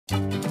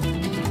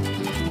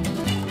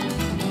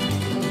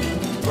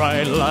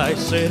bright light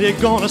city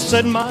gonna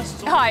set my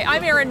soul. Hi,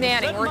 I'm Erin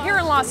Manning. We're here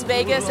in Las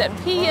Vegas at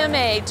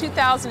PMA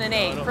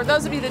 2008. For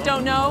those of you that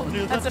don't know,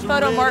 that's the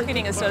Photo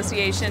Marketing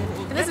Association.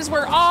 And this is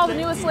where all the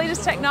newest,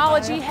 latest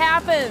technology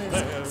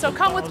happens. So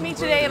come with me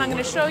today and I'm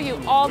going to show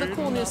you all the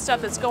cool new stuff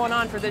that's going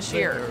on for this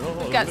year.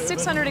 We've got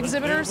 600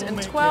 exhibitors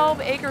and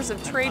 12 acres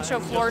of trade show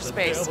floor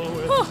space.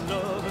 Whew.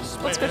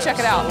 Let's go check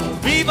it out.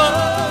 Viva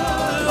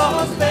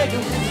Las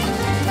Vegas!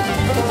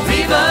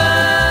 Viva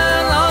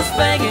Las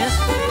Vegas!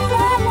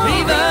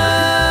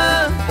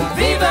 Viva,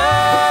 Viva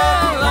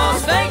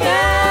Las Vegas!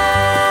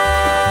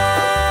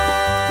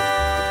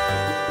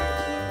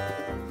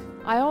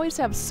 I always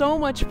have so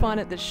much fun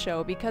at this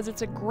show because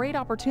it's a great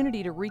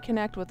opportunity to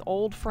reconnect with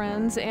old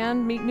friends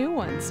and meet new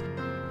ones.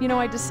 You know,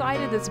 I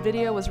decided this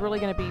video was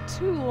really going to be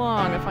too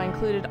long if I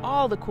included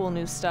all the cool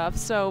new stuff,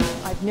 so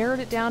I've narrowed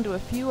it down to a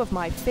few of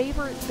my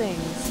favorite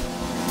things.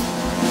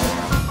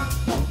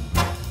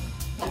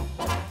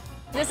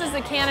 This is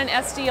the Canon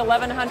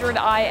SD1100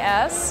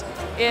 IS.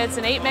 It's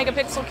an 8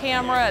 megapixel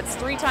camera, it's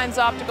 3 times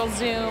optical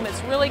zoom,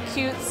 it's really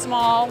cute,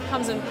 small,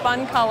 comes in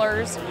fun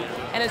colors,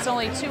 and it's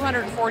only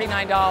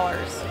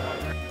 $249.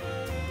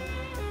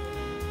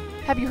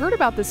 Have you heard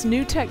about this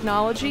new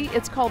technology?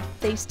 It's called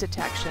face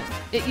detection.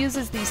 It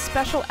uses these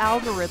special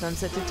algorithms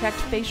that detect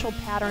facial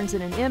patterns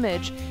in an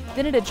image,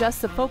 then it adjusts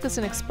the focus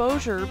and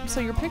exposure so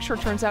your picture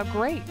turns out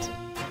great.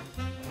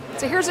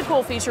 So here's a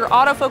cool feature,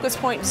 autofocus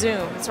point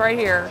zoom. It's right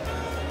here.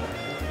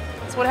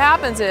 So what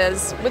happens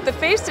is, with the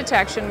face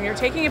detection, when you're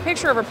taking a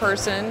picture of a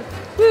person,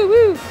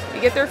 you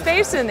get their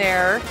face in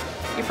there,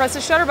 you press the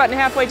shutter button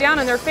halfway down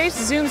and their face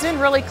zooms in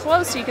really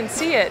close so you can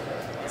see it.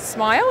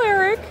 Smile,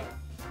 Eric.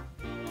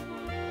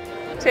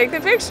 Take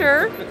the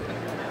picture,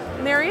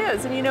 and there he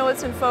is, and you know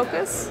it's in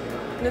focus,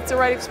 and it's the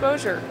right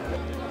exposure.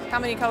 How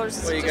many colors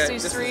is it? Just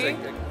these 3?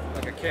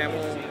 Like a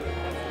camel,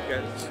 you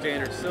got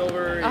standard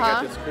silver, you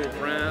got this cool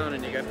brown,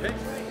 and you got pink.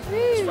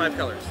 It's 5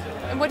 colors.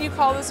 And what do you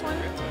call this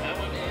one?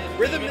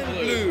 Rhythm and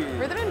blue.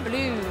 Rhythm and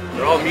blue.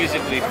 They're all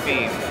musically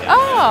themed.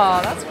 Oh,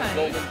 that's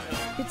fun.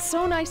 It's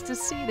so nice to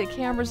see that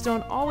cameras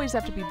don't always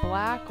have to be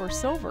black or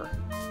silver.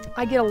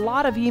 I get a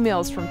lot of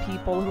emails from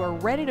people who are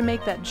ready to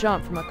make that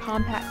jump from a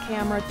compact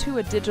camera to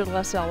a digital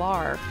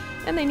SLR,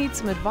 and they need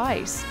some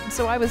advice.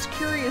 So I was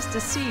curious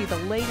to see the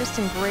latest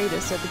and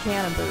greatest at the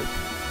Canon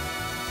booth.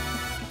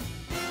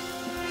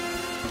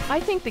 I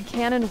think the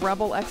Canon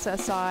Rebel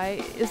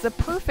XSI is the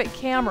perfect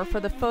camera for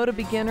the photo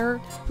beginner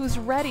who's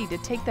ready to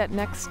take that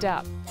next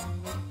step.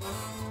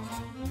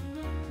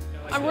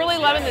 I'm really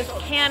loving this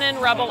Canon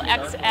Rebel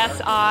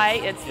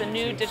XSI. It's the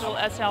new digital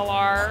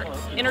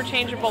SLR,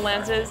 interchangeable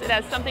lenses. It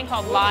has something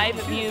called Live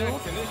View.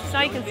 So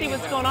now you can see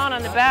what's going on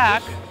the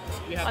back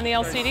on the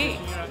LCD.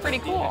 Pretty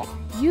cool.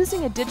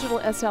 Using a digital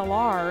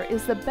SLR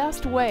is the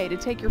best way to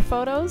take your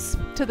photos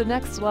to the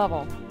next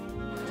level.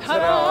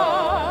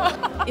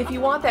 Ta-da! If you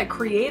want that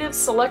creative,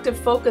 selective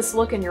focus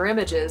look in your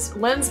images,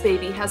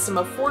 LensBaby has some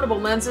affordable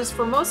lenses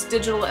for most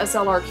digital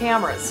SLR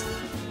cameras.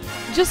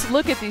 Just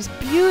look at these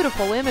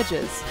beautiful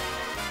images.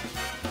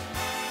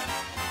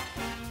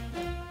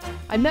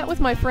 I met with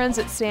my friends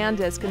at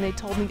SanDisk and they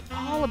told me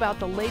all about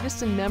the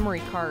latest in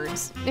memory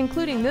cards,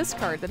 including this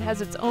card that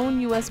has its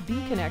own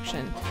USB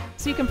connection,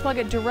 so you can plug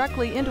it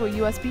directly into a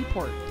USB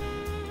port.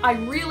 I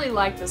really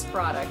like this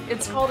product.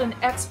 It's called an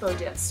Expo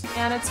Disc,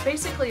 and it's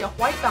basically a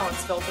white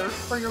balance filter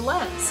for your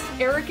lens.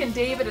 Eric and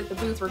David at the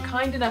booth were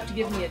kind enough to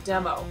give me a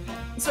demo.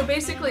 So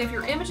basically, if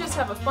your images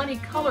have a funny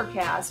color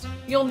cast,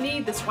 you'll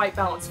need this white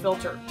balance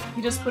filter.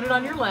 You just put it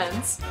on your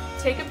lens,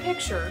 take a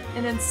picture,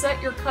 and then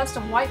set your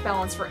custom white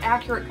balance for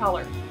accurate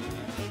color.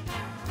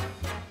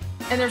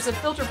 And there's a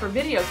filter for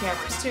video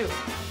cameras too.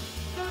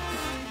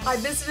 I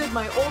visited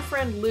my old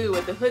friend Lou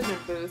at the Hoodman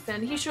booth,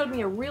 and he showed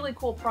me a really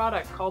cool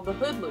product called the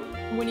Hood Loop.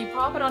 When you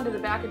pop it onto the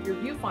back of your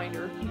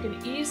viewfinder, you can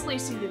easily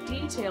see the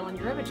detail in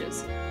your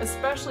images,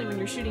 especially when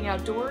you're shooting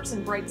outdoors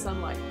in bright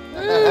sunlight.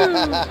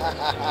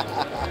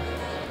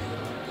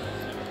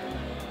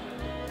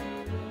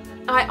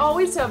 I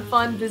always have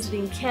fun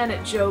visiting Ken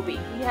at Joby.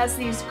 He has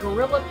these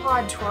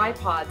GorillaPod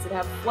tripods that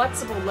have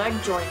flexible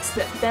leg joints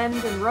that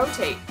bend and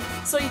rotate,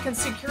 so you can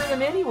secure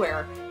them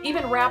anywhere,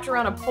 even wrapped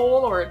around a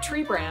pole or a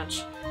tree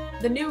branch.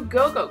 The new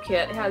GoGo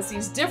kit has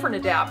these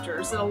different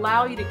adapters that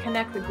allow you to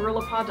connect the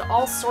GorillaPod to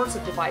all sorts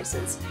of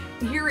devices.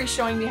 Here he's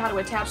showing me how to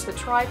attach the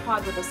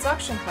tripod with a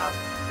suction cup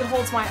that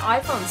holds my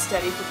iPhone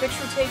steady for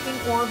picture taking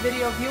or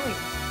video viewing.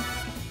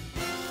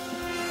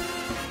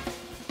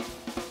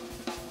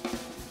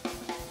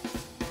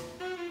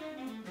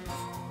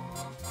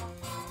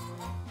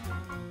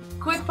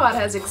 QuickPod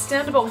has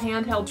extendable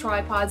handheld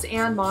tripods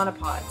and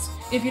monopods.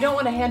 If you don't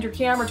want to hand your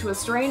camera to a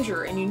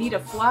stranger and you need a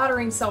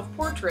flattering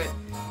self-portrait,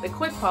 the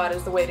QuickPod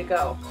is the way to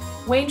go.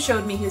 Wayne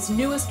showed me his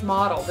newest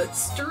model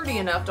that's sturdy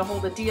enough to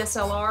hold a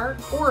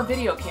DSLR or a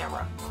video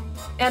camera.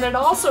 And it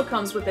also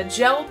comes with a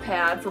gel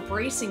pad for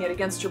bracing it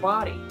against your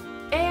body.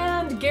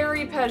 And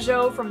Gary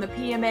Pajot from the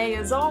PMA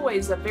is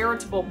always a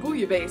veritable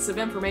bouillabaisse of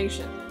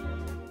information.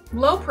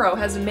 LowPro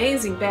has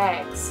amazing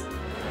bags.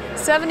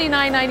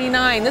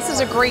 $79.99. This is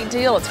a great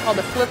deal. It's called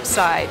the Flip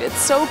Side. It's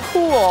so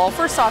cool.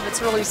 First off,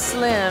 it's really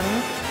slim.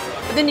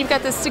 But then you've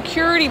got this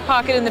security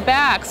pocket in the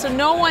back, so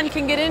no one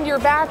can get into your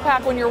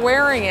backpack when you're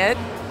wearing it.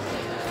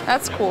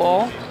 That's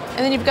cool. And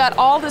then you've got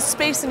all this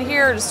space in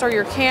here to store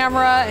your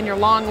camera and your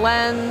long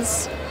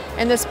lens.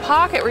 And this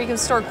pocket where you can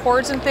store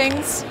cords and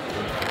things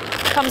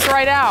comes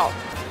right out.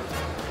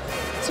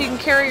 So you can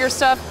carry your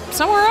stuff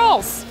somewhere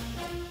else.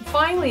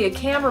 Finally, a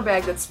camera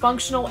bag that's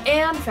functional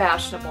and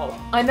fashionable.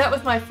 I met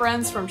with my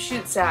friends from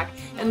Shootsack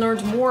and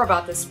learned more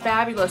about this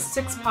fabulous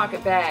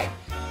 6-pocket bag.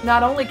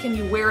 Not only can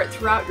you wear it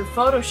throughout your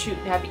photo shoot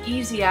and have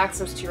easy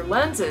access to your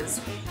lenses,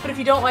 but if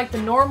you don't like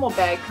the normal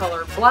bag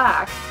color,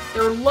 black,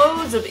 there are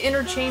loads of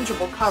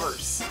interchangeable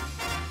covers.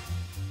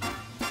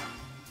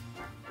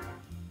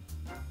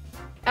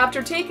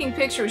 After taking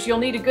pictures, you'll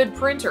need a good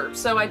printer,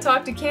 so I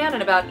talked to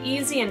Canon about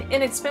easy and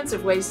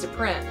inexpensive ways to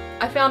print.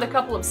 I found a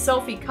couple of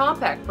selfie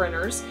compact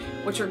printers,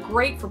 which are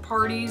great for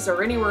parties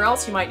or anywhere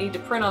else you might need to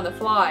print on the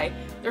fly.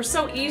 They're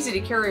so easy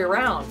to carry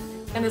around.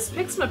 And this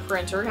Pixma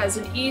printer has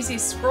an easy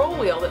scroll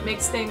wheel that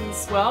makes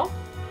things, well,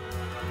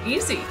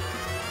 easy.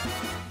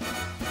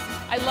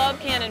 I love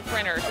Canon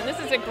printers, and this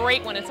is a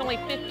great one. It's only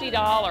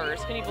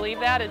 $50. Can you believe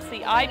that? It's the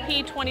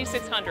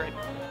IP2600.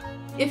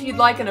 If you'd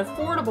like an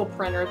affordable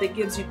printer that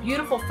gives you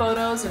beautiful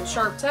photos and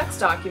sharp text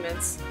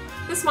documents,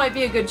 this might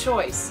be a good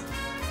choice.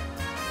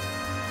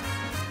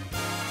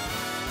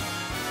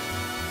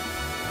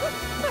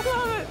 I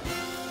love it!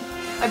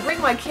 I bring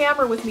my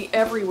camera with me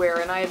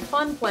everywhere, and I had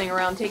fun playing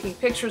around taking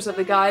pictures of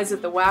the guys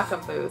at the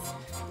Wacom booth.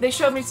 They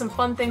showed me some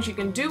fun things you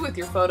can do with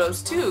your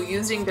photos too,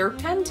 using their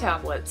pen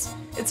tablets.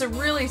 It's a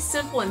really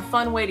simple and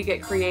fun way to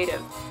get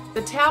creative.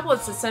 The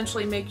tablets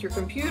essentially make your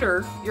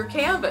computer your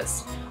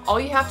canvas.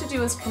 All you have to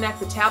do is connect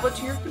the tablet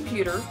to your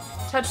computer,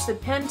 touch the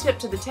pen tip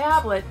to the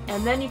tablet,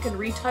 and then you can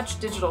retouch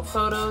digital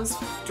photos,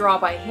 draw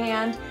by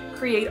hand,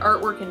 create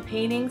artwork and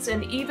paintings,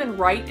 and even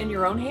write in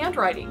your own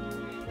handwriting.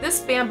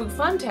 This Bamboo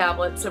Fun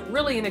tablet is a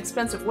really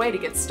inexpensive way to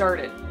get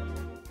started.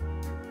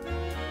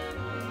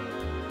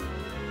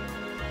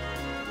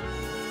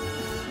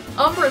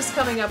 Umbra is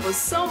coming up with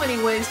so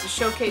many ways to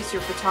showcase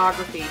your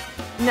photography.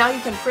 Now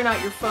you can print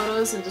out your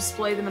photos and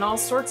display them in all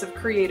sorts of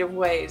creative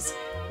ways.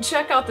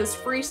 Check out this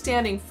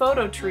freestanding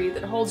photo tree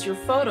that holds your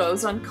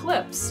photos on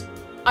clips.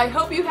 I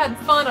hope you had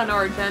fun on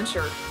our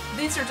adventure.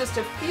 These are just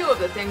a few of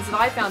the things that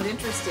I found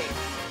interesting.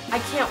 I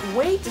can't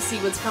wait to see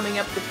what's coming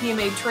up at the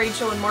PMA Trade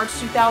Show in March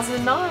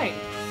 2009.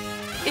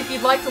 If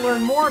you'd like to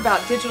learn more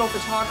about digital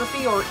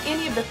photography or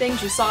any of the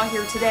things you saw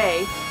here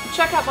today,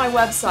 check out my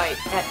website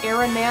at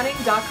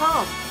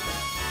erinmanning.com.